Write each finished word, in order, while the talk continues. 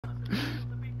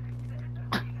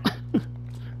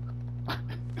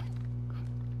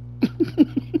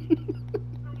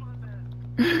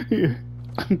Yeah.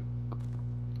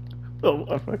 Oh,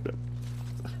 I fucked up.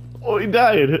 Oh, he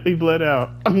died. He bled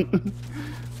out.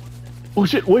 Oh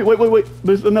shit! Wait, wait, wait, wait!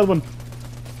 There's another one.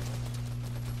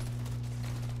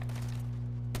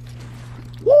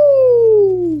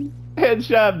 Woo!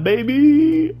 Headshot,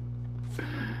 baby!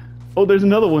 Oh, there's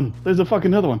another one. There's a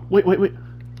fucking another one. Wait, wait, wait.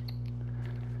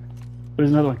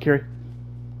 There's another one. Carry.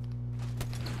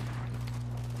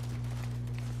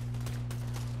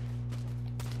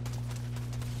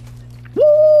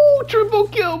 Woo! Triple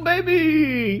kill,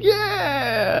 baby!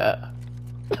 Yeah!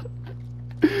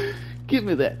 Give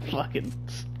me that fucking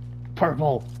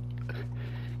purple.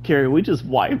 Carrie, we just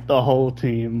wiped the whole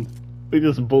team. We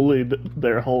just bullied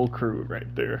their whole crew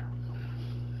right there.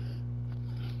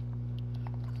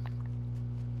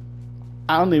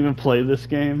 I don't even play this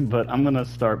game, but I'm gonna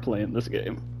start playing this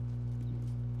game.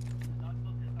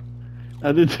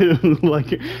 I did too.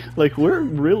 like we're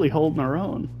really holding our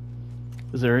own.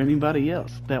 Is there anybody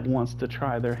else that wants to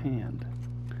try their hand?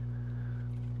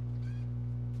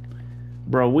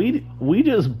 Bro, we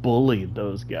just bullied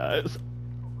those guys.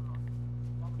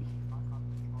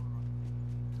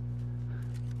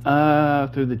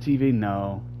 Through the TV?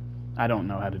 No. I don't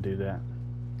know how to do that.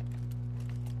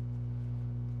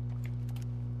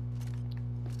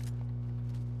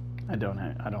 I don't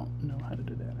know how to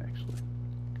do that actually.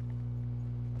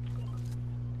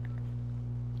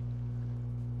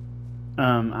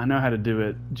 I know how to do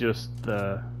it just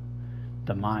the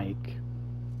mic.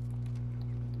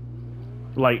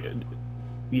 Like,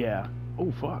 yeah.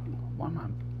 Oh fuck. Why am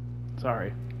I?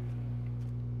 Sorry.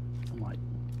 I'm like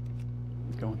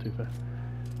going too fast.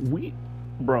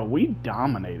 Bro, we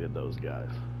dominated those guys.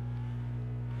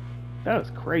 That was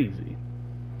crazy.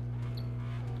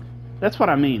 That's what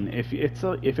I mean. If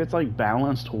it's like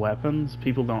balanced weapons,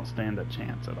 people don't stand a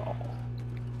chance at all.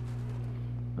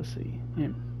 Let's see.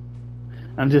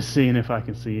 I'm just seeing if I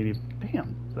can see any.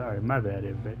 Damn. Sorry, my bad,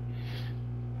 everybody.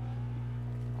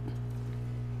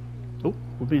 Oh,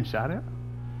 we're being shot at?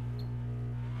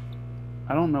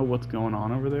 I don't know what's going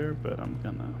on over there, but I'm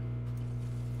gonna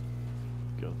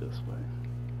go this way.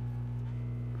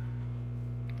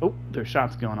 Oh, there's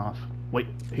shots going off. Wait,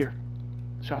 here.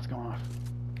 Shots going off.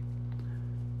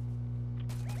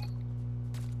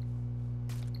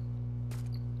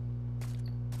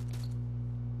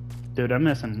 Dude, I'm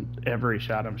missing every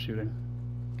shot I'm shooting.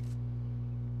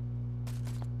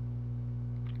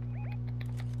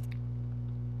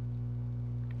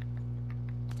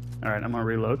 Alright, I'm gonna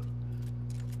reload.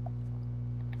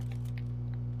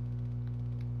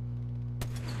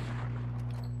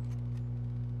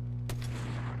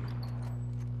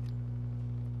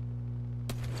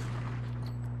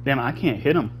 Damn, I can't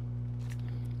hit him.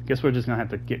 Guess we're just gonna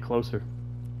have to get closer.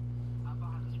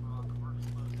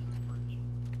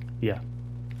 Yeah.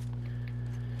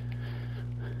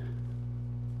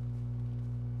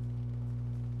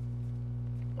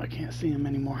 I can't see him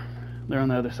anymore. They're on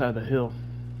the other side of the hill.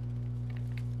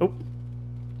 Oh.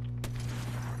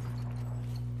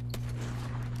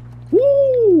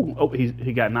 Woo! Oh,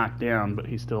 he got knocked down, but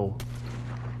he's still.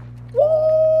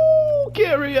 Woo!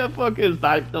 Carry a fucking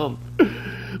sniped him.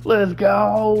 Let's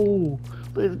go.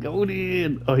 Let's go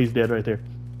then. Oh, he's dead right there.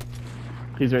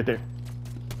 He's right there.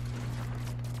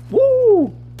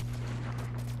 Woo!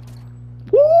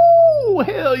 Woo!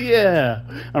 Hell yeah!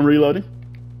 I'm reloading.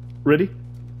 Ready?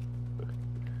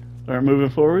 Alright, moving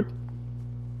forward.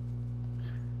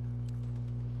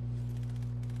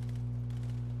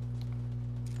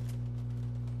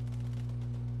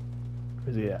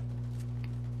 Where's he at?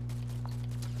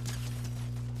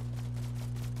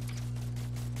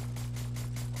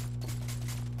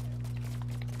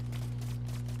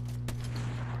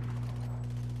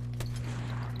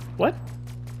 What?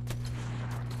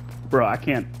 Bro, I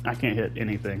can't hit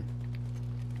anything.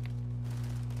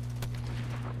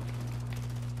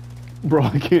 Bro,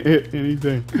 I can't hit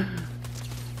anything.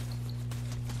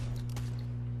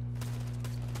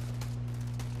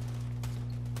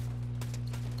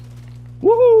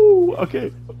 Woo!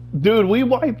 Okay. Dude, we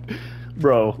wiped.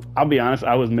 Bro, I'll be honest,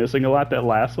 I was missing a lot that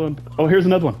last one. Oh, here's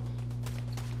another one.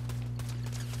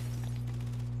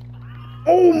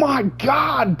 Oh my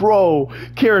god, bro!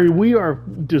 Carrie, we are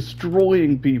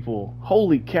destroying people.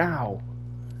 Holy cow.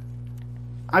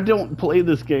 I don't play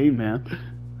this game, man.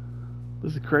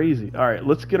 This is crazy. Alright,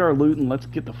 let's get our loot and let's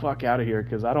get the fuck out of here,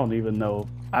 because I don't even know.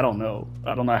 I don't know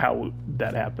how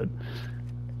that happened.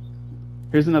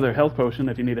 Here's another health potion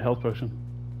if you need a health potion.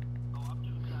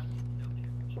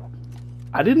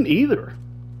 I didn't either.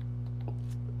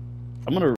 I'm gonna